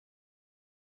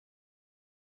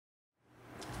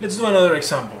Let's do another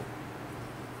example.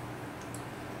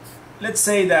 Let's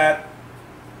say that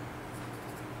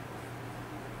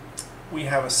we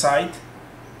have a site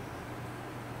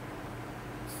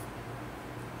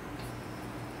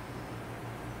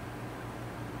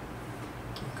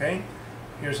okay,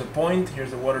 here's a point, here's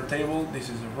the water table, this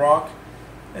is a rock.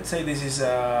 Let's say this is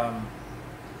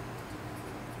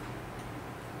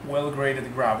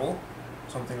well-graded gravel,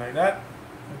 something like that.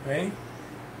 Okay,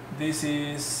 this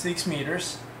is 6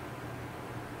 meters,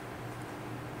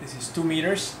 this is 2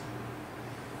 meters,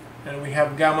 and we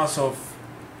have gammas of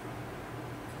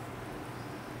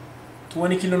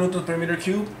 20 kilonewtons per meter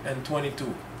cubed and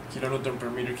 22 kilonewtons per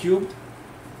meter cubed.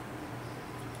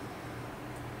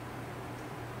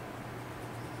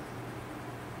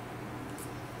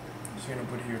 Just going to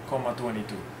put here comma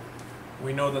 22.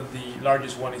 We know that the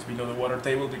largest one is below the water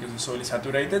table because the soil is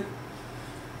saturated.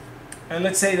 And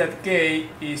let's say that K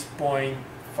is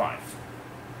 0.5.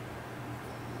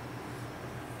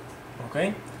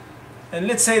 Okay? And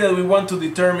let's say that we want to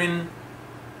determine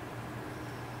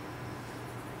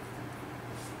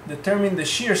the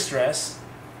shear stress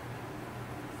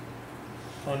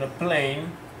on a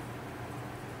plane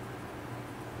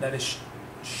that is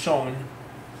shown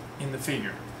in the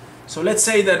figure. So let's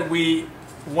say that we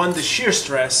want the shear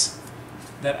stress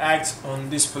that acts on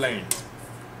this plane.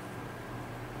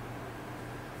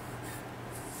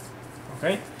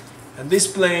 Okay? And this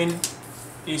plane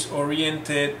is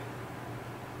oriented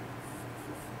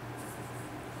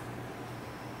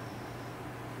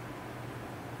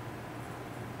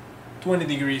 (20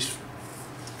 degrees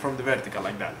from the vertical,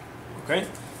 like that. Okay?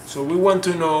 So we want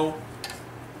to know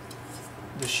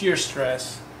the shear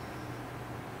stress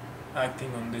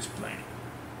acting on this plane.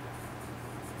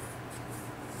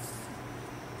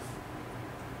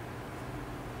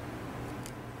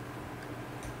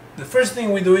 The first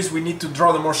thing we do is we need to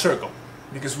draw the Mohr circle,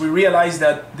 because we realize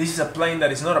that this is a plane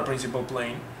that is not a principal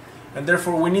plane, and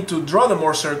therefore we need to draw the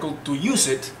Mohr circle to use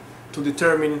it to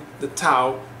determine the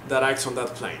tau that acts on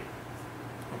that plane.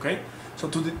 Okay? So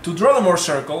to draw the Mohr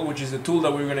circle, which is the tool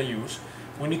that we're going to use,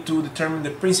 we need to determine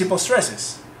the principal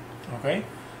stresses. Okay?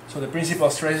 So the principal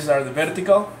stresses are the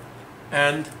vertical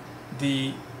and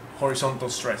the horizontal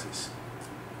stresses.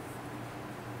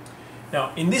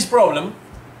 Now, in this problem,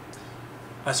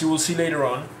 as you will see later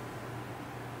on,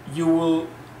 you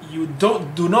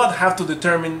do not have to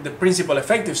determine the principal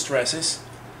effective stresses,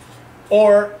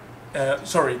 or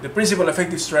the principal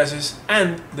effective stresses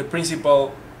and the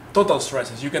principal total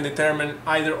stresses. You can determine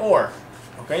either or.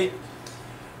 Okay,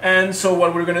 and so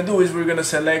what we're going to do is we're going to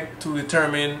select to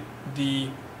determine the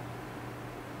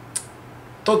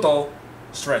total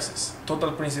stresses,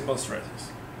 total principal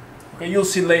stresses. Okay, you'll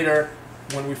see later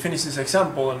when we finish this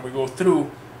example and we go through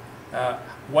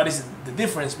what is the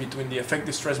difference between the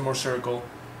effective stress Mohr circle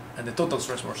and the total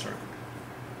stress Mohr circle.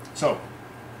 So,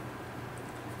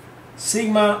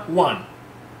 sigma 1,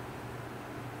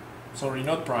 sorry,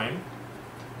 not prime.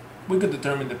 We could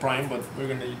determine the prime, but we're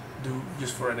going to do,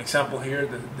 just for an example here,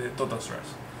 the total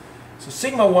stress. So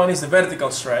sigma 1 is the vertical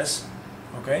stress.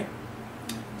 Okay,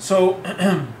 so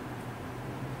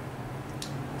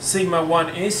sigma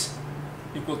 1 is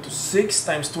equal to 6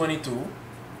 times 22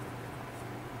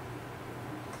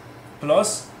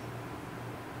 plus,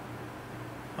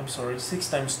 6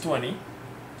 times 20,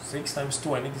 6 times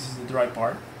 20, this is the dry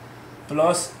part,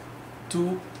 plus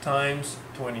 2 times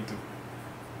 22.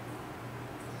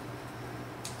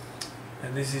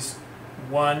 And this is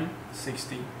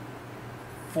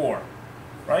 164,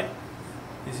 right?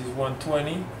 This is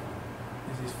 120,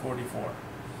 this is 44.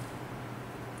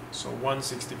 So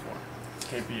 164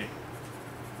 kPa.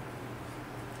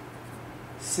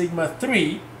 Sigma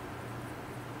 3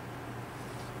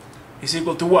 is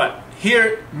equal to what?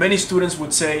 Here, many students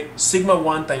would say sigma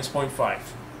 1 times 0.5,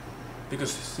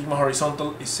 because sigma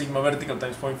horizontal is sigma vertical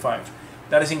times 0.5.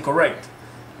 That is incorrect,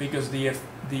 because the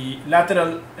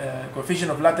lateral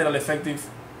coefficient of lateral effective,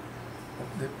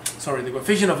 the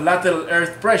coefficient of lateral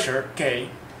earth pressure, K,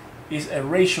 is a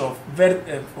ratio of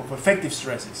effective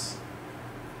stresses.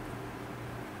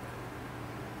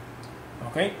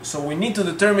 Okay, so we need to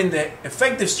determine the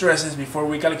effective stresses before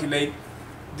we calculate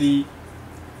the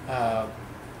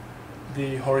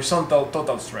horizontal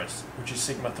total stress, which is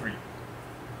sigma 3,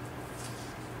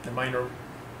 the minor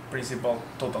principal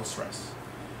total stress.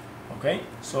 Okay,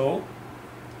 so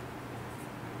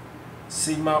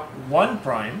sigma 1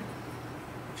 prime,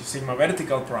 which is sigma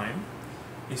vertical prime,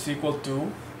 is equal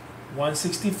to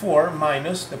 164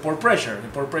 minus the pore pressure. The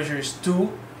pore pressure is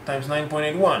 2 times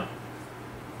 9.81,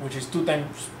 which is 2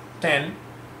 times 10,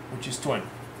 which is 20.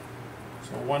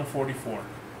 So 144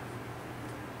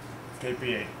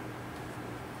 kPa.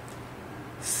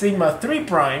 Sigma 3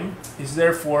 prime is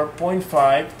therefore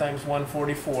 0.5 times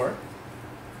 144.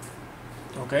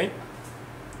 Okay?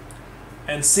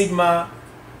 And sigma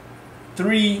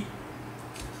 3,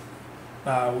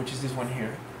 which is this one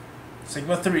here,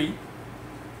 sigma 3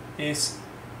 is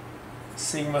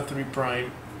sigma 3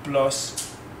 prime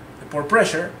plus the pore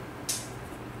pressure,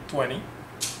 20.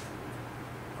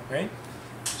 Okay?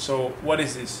 So what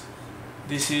is this?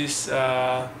 This is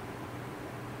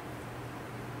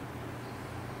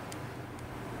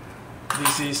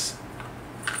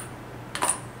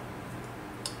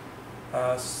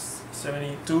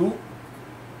 72,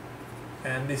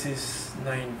 and this is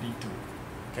 92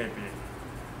 kPa.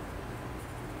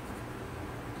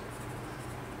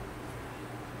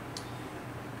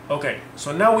 Okay,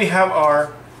 so now we have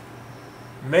our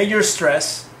major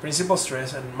stress, principal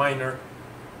stress, and minor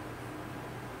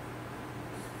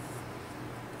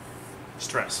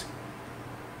stress.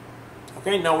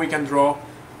 Okay, now we can draw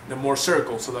the Mohr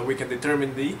circle so that we can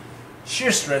determine the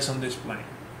shear stress on this plane.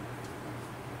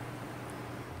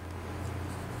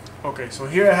 Okay, so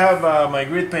here I have my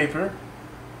grid paper.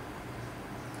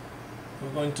 We're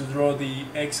going to draw the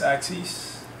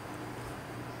x-axis.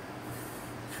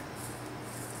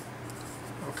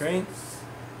 Okay,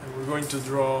 and we're going to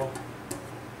draw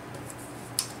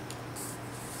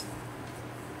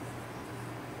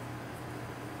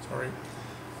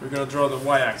we're going to draw the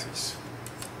y-axis,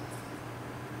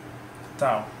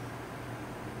 tau.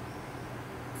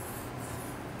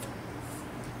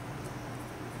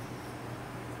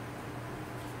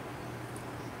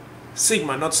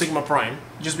 Sigma, not sigma prime,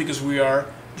 just because we are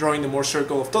drawing the Mohr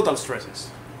circle of total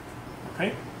stresses.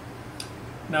 Okay.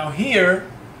 Now here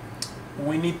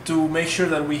we need to make sure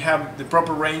that we have the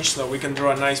proper range so that we can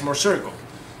draw a nice Mohr circle.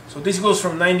 So this goes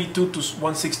from 92 to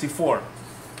 164.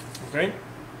 Okay.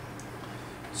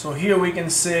 So here we can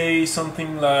say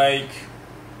something like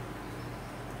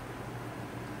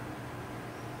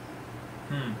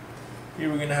here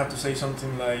we're gonna have to say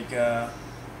something like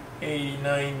 80,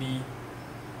 90,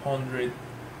 100,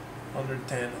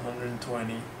 110,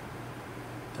 120,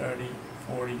 30,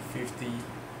 40, 50,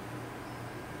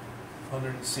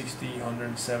 160,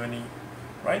 170,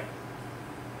 right?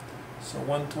 So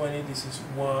 120, this is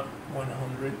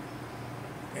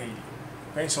 180.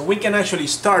 Okay, so we can actually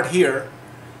start here,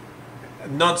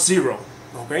 not 0.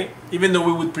 Okay, even though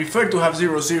we would prefer to have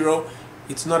 0, 0,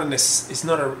 it's not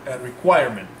a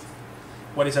requirement.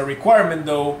 What is a requirement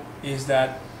though is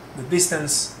that the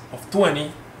distance of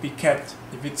 20 be kept.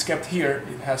 If it's kept here,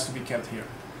 it has to be kept here.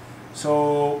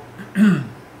 So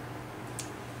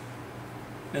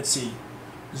let's see,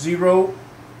 0,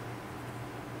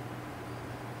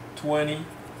 20,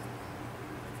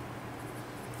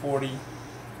 40,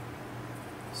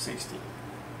 60.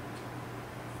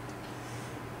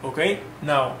 Okay,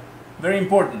 now very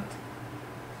important,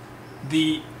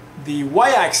 the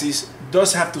y-axis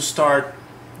does have to start,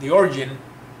 the origin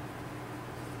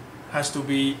has to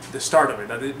be the start of it.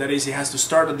 That is, it has to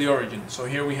start at the origin. So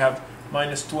here we have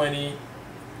minus 20,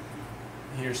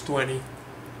 here's 20,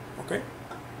 okay?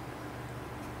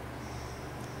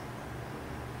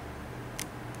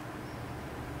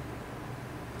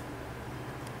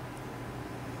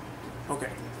 Okay.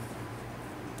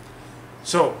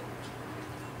 So,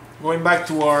 going back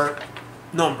to our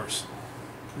numbers,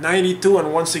 92 and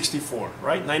 164,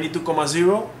 right?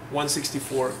 92,0,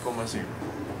 164,0.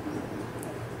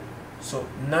 So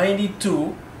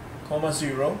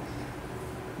 92,0,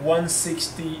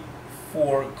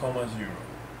 164,0.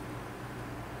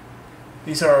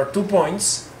 These are our 2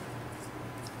 points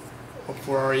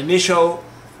for our initial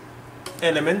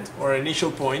element or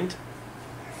initial point,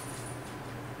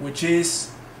 which is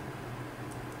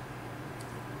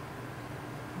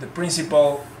the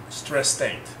principal stress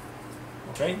state.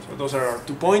 Okay, so those are our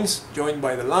 2 points joined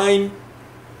by the line.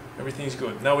 Everything is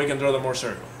good. Now we can draw the Mohr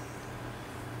circle.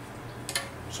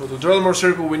 So to draw the Mohr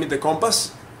circle, we need the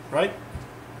compass, right?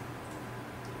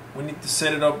 We need to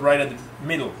set it up right at the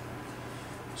middle.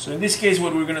 So in this case,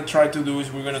 what we're going to try to do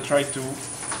is we're going to try to,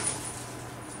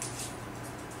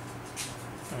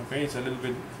 okay, it's a little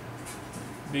bit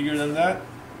bigger than that.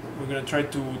 We're going to try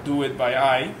to do it by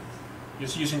eye,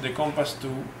 just using the compass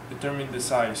to determine the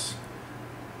size.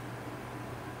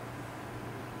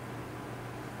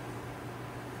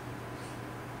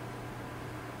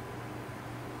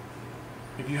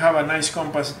 If you have a nice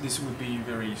compass, this would be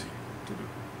very easy to do.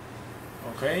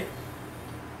 Okay?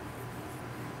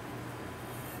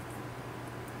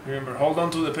 Remember, hold on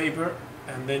to the paper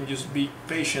and then just be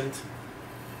patient.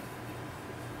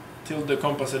 Tilt the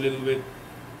compass a little bit.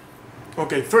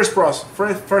 Okay, first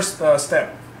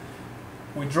step.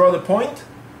 We draw the point.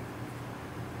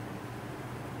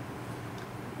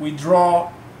 we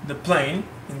draw the plane.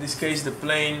 In this case, the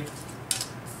plane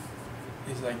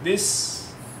is like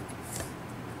this,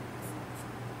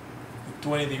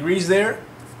 20 degrees there,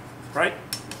 right?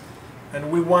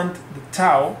 And we want the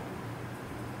tau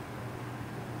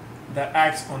that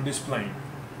acts on this plane.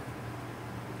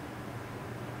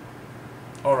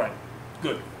 All right,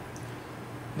 good.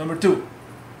 Number 2,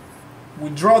 we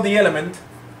draw the element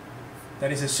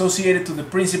that is associated to the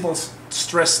principal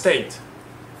stress state.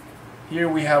 Here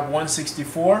we have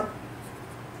 164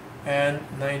 and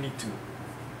 92.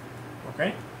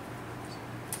 Okay?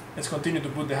 Let's continue to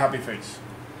put the happy face.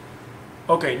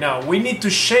 Okay, now we need to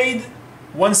shade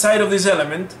one side of this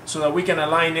element so that we can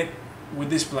align it with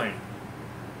this plane.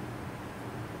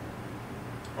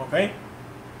 Okay?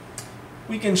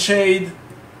 We can shade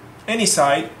any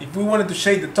side. If we wanted to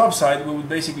shade the top side, we would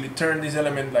basically turn this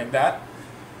element like that.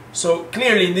 So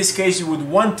clearly in this case you would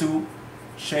want to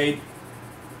shade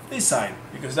this side,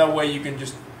 because that way you can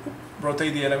just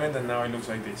rotate the element and now it looks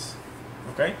like this.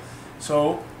 Okay?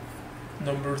 So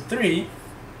number 3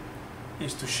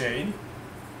 is to shade.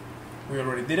 We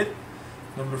already did it.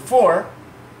 Number 4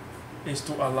 is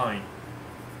to align.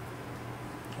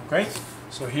 Okay?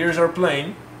 So here's our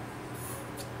plane.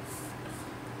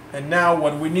 And now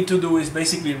what we need to do is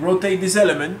basically rotate this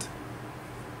element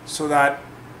so that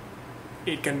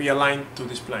it can be aligned to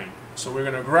this plane. So we're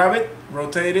going to grab it,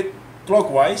 rotate it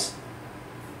clockwise,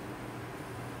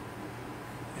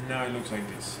 and now it looks like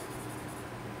this.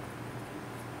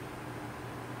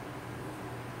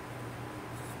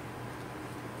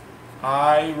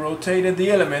 I rotated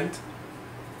the element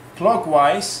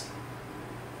clockwise.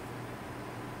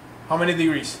 How many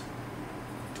degrees?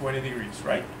 20 degrees,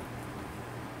 right?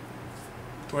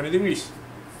 20 degrees.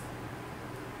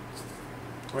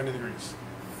 20 degrees.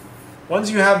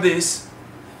 Once you have this,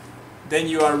 then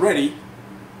you are ready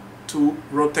to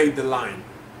rotate the line.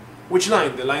 Which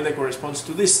line? The line that corresponds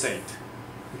to this state,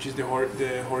 which is the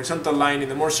horizontal line in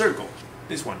the Mohr circle,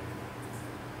 this one.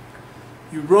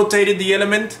 You rotated the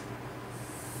element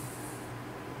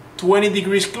 20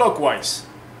 degrees clockwise.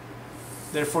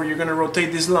 Therefore, you're going to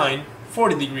rotate this line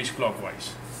 40 degrees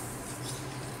clockwise.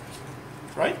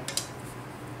 Right?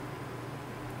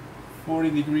 40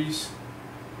 degrees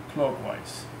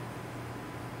clockwise.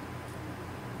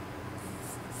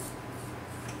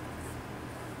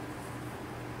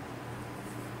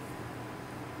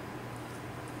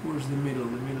 Where's the middle?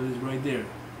 The middle is right there.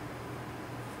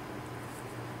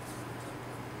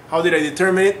 How did I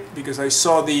determine it? Because I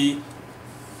saw the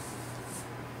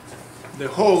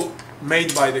hole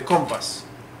made by the compass.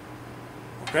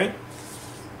 Okay?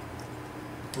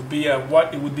 It would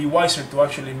be wiser to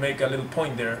actually make a little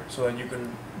point there so that you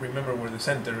can remember where the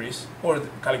center is, or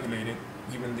calculate it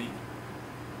given the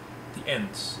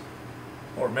ends,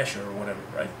 or measure or whatever,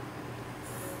 right?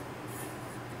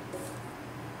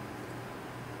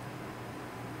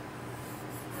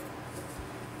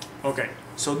 Okay,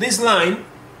 so this line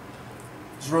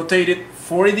is rotated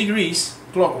 40 degrees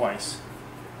clockwise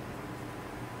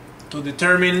to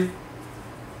determine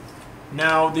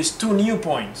now these two new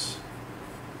points.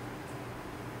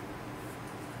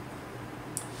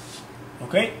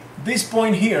 Okay, this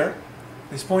point here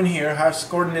has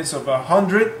coordinates of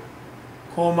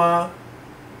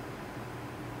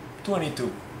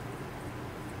 100,22,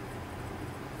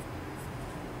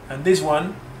 and this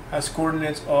one has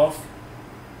coordinates of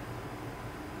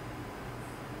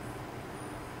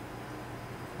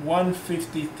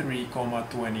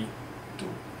 153,22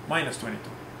 minus 22.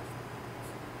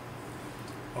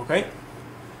 Okay,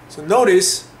 so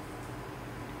notice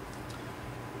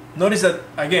that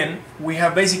again we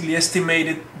have basically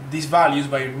estimated these values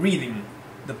by reading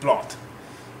the plot.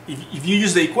 If you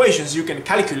use the equations, you can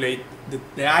calculate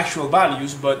the actual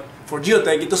values, but for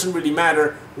geotech it doesn't really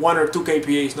matter. 1 or 2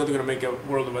 kPa is not going to make a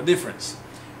world of a difference.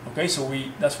 Okay, so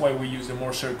that's why we use the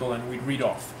Mohr circle and we read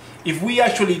off. If we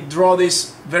actually draw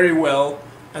this very well,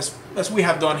 as we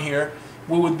have done here,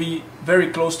 we would be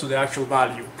very close to the actual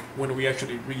value when we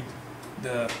actually read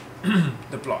the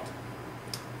plot.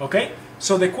 Okay,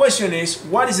 so the question is,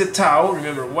 what is the tau?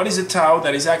 Remember, what is the tau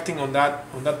that is acting on that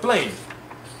plane?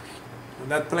 On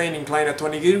that plane inclined at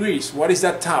 20 degrees. What is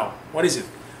that tau? What is it?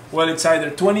 Well, it's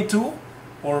either 22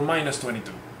 or minus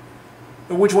 22.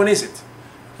 But which one is it?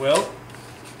 Well,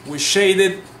 we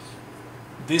shaded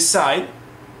this side,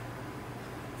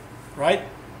 right?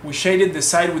 We shaded the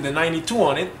side with the 92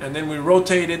 on it, and then we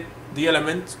rotated the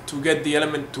element to get the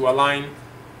element to align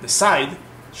the side,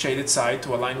 shaded side,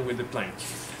 to align with the plane.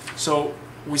 So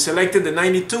we selected the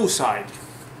 92 side,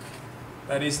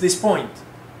 that is this point,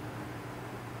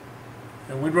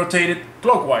 and we rotate it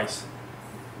clockwise.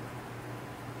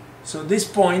 So this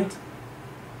point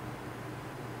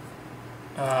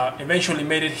eventually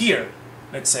made it here,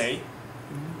 let's say.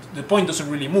 The point doesn't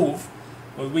really move,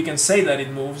 but we can say that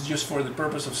it moves just for the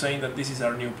purpose of saying that this is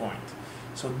our new point.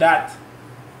 So that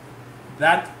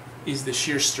is the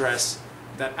shear stress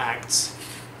that acts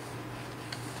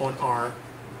on our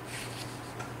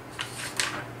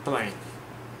plane.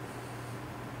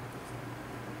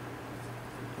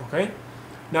 Okay?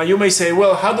 Now you may say,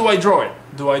 well, how do I draw it?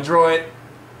 Do I draw it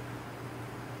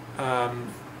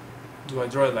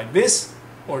like this,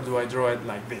 or do I draw it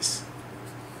like this?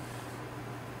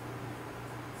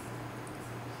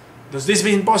 Does this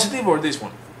mean positive or this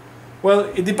one?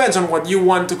 Well, it depends on what you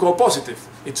want to call positive.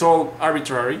 It's all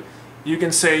arbitrary. You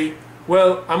can say,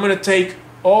 well, I'm going to take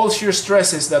all shear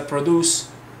stresses that produce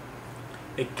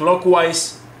a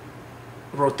clockwise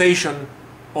rotation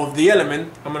of the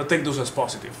element, I'm going to take those as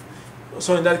positive.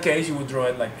 So in that case, you would draw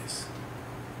it like this.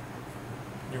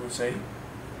 You would say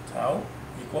tau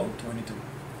equal 22.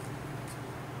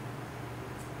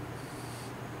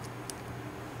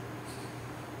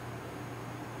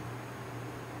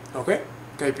 Okay,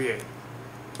 KPA.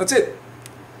 That's it.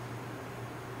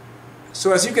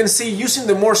 So as you can see, using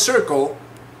the Mohr circle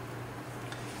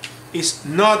is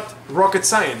not rocket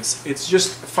science. It's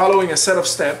just following a set of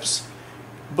steps.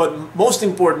 But most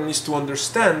important is to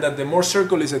understand that the Mohr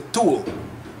circle is a tool.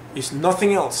 It's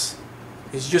nothing else.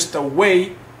 It's just a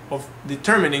way of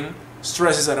determining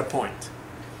stresses at a point.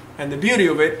 And the beauty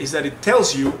of it is that it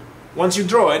tells you, once you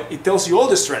draw it, it tells you all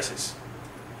the stresses.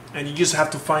 And you just have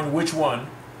to find which one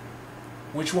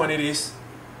it is,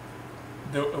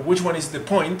 which one is the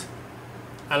point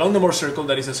along the Mohr circle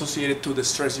that is associated to the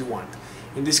stress you want.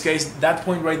 In this case, that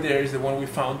point right there is the one we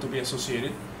found to be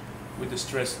associated with the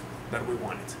stress that we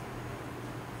wanted.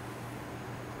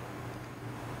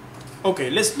 Okay,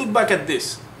 let's look back at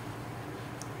this.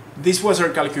 This was our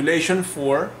calculation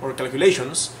for, or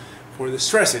calculations for the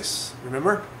stresses,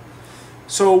 remember?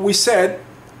 So we said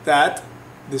that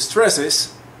the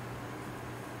stresses,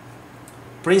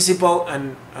 principal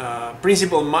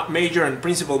major and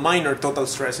principal minor total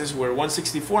stresses were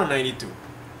 164 and 92.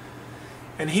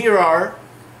 And here are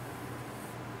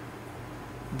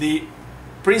the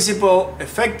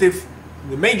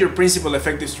major principal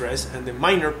effective stress and the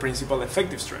minor principal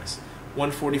effective stress,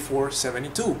 144,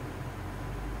 72.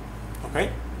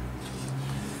 Okay?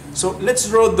 So let's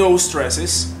draw those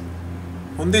stresses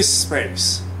on this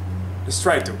space. Let's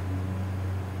try to.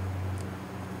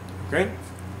 Okay?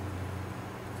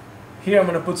 Here I'm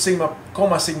going to put sigma,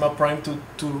 comma sigma prime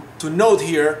to note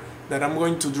here that I'm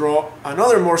going to draw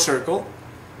another Mohr circle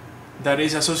that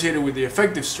is associated with the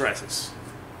effective stresses.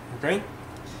 Okay?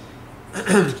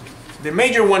 The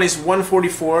major one is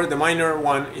 144, the minor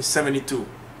one is 72.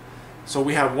 So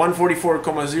we have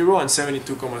 144,0 and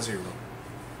 72,0.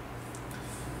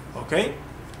 Okay?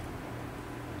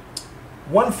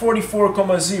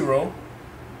 144,0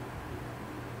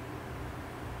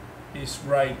 is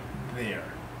right there.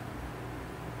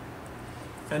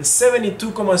 And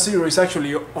 72,0 is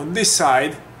actually on this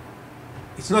side.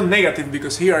 It's not negative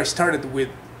because here I started with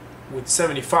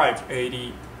 75,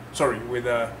 80, sorry, with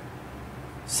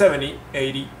 70,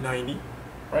 80, 90,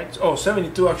 right? Oh,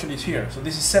 72 actually is here. So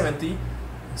this is 70,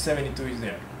 and 72 is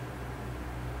there.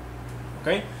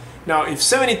 Okay? Now, if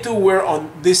 72 were on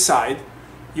this side,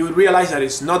 you would realize that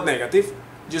it's not negative,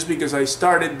 just because I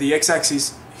started the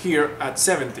x-axis here at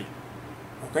 70.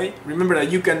 Okay? Remember that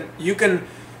you can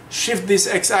shift this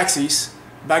x-axis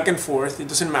back and forth. It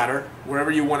doesn't matter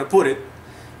wherever you want to put it,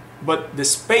 but the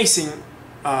spacing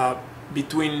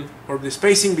between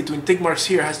tick marks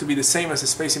here has to be the same as the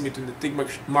spacing between the tick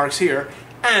marks here,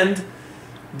 and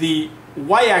the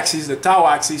y-axis, the tau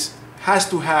axis, has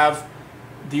to have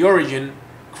the origin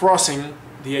crossing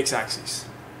the x-axis.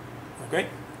 Okay?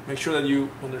 Make sure that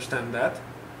you understand that.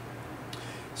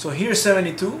 So here's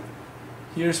 72,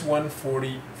 here's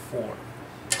 144.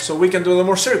 So we can do the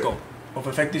Mohr circle of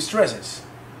effective stresses.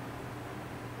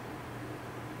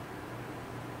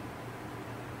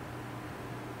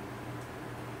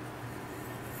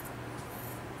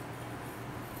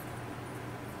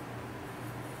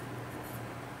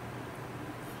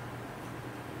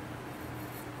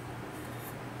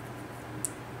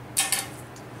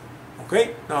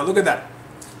 Okay, now look at that.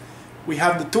 We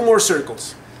have the two Mohr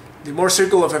circles. The Mohr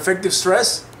circle of effective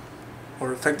stress,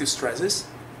 or effective stresses.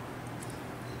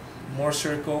 Mohr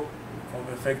circle of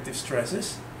effective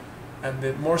stresses. And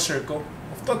the Mohr circle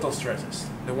of total stresses.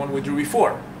 The one we drew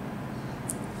before.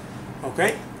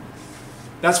 Okay?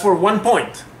 That's for one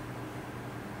point.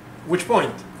 Which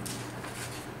point?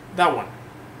 That one.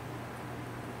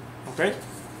 Okay?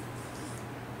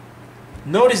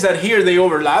 Notice that here they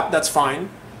overlap, that's fine,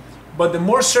 but the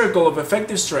Mohr circle of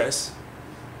effective stress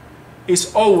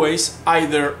is always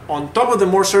either on top of the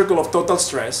Mohr circle of total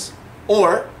stress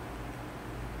or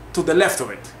to the left of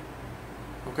it.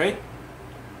 Okay?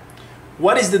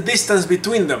 What is the distance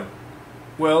between them?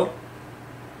 Well,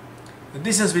 the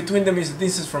distance between them is the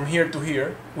distance from here to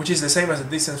here, which is the same as the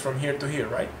distance from here to here,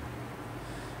 right?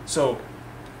 So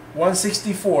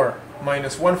 164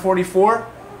 minus 144,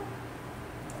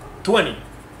 20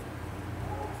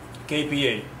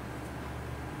 kPa.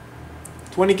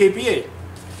 20 kPa.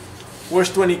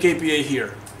 Where's 20 kPa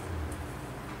here?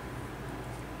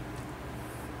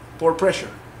 Pore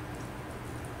pressure.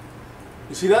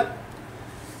 You see that?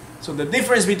 So the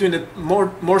difference between the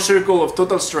Mohr circle of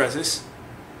total stresses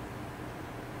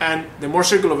and the Mohr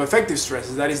circle of effective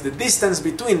stresses, that is the distance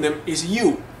between them, is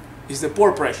U, is the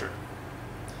pore pressure.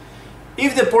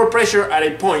 If the pore pressure at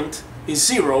a point is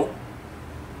 0,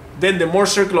 then the Mohr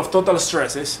circle of total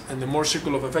stresses and the Mohr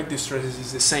circle of effective stresses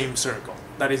is the same circle.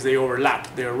 That is, they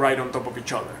overlap, they are right on top of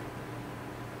each other.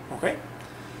 Okay?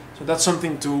 So that's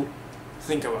something to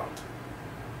think about.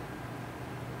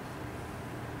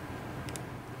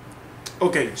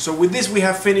 Okay, so with this we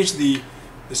have finished the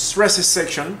stresses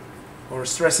section, or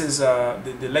stresses,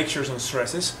 the lectures on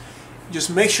stresses. Just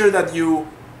make sure that you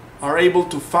are able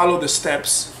to follow the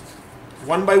steps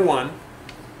one by one.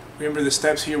 Remember the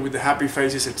steps here with the happy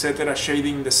faces, etc.,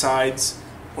 shading the sides,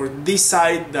 or this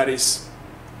side that is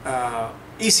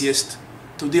easiest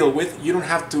to deal with. You don't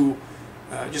have to,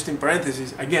 just in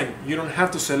parentheses, again, you don't have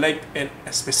to select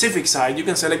a specific side. You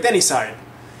can select any side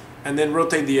and then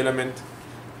rotate the element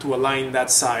to align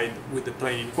that side with the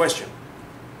plane in question.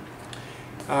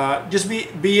 Just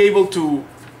be able to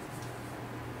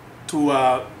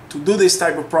do this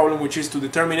type of problem, which is to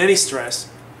determine any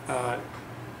stress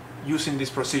using this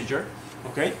procedure,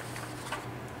 okay?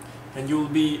 And you'll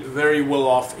be very well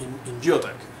off in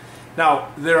geotech.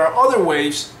 Now, there are other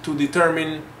ways to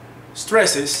determine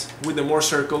stresses with the Mohr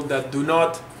circle that do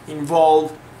not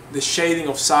involve the shading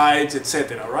of sides,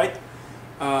 etc., right?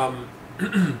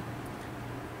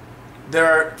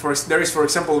 There is, for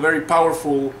example, a very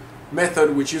powerful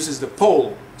method which uses the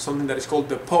pole, something that is called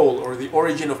the pole, or the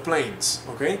origin of planes,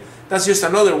 okay? That's just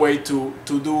another way to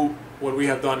do what we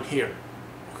have done here,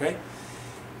 okay?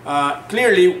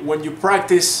 Clearly, when you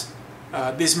practice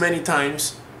this many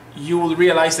times, you will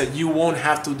realize that you won't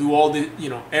have to do all the,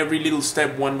 every little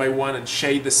step one by one and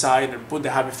shade the side and put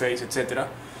the happy face, etc.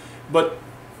 But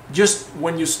just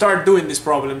when you start doing these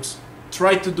problems,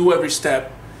 try to do every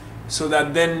step, so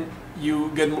that then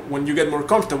when you get more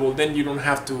comfortable, then you don't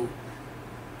have to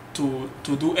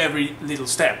do every little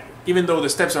step, even though the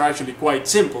steps are actually quite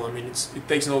simple. I mean, it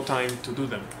takes no time to do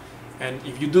them, and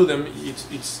if you do them,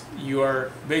 you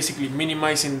are basically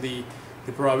minimizing the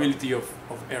probability of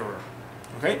error.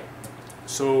 Okay,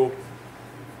 so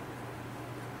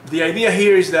the idea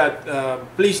here is that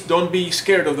please don't be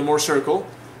scared of the Mohr circle.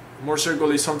 The Mohr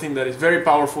circle is something that is very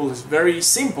powerful. It's very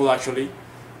simple, actually,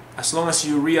 as long as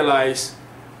you realize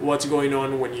what's going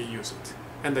on when you use it,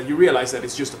 and that you realize that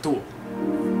it's just a tool.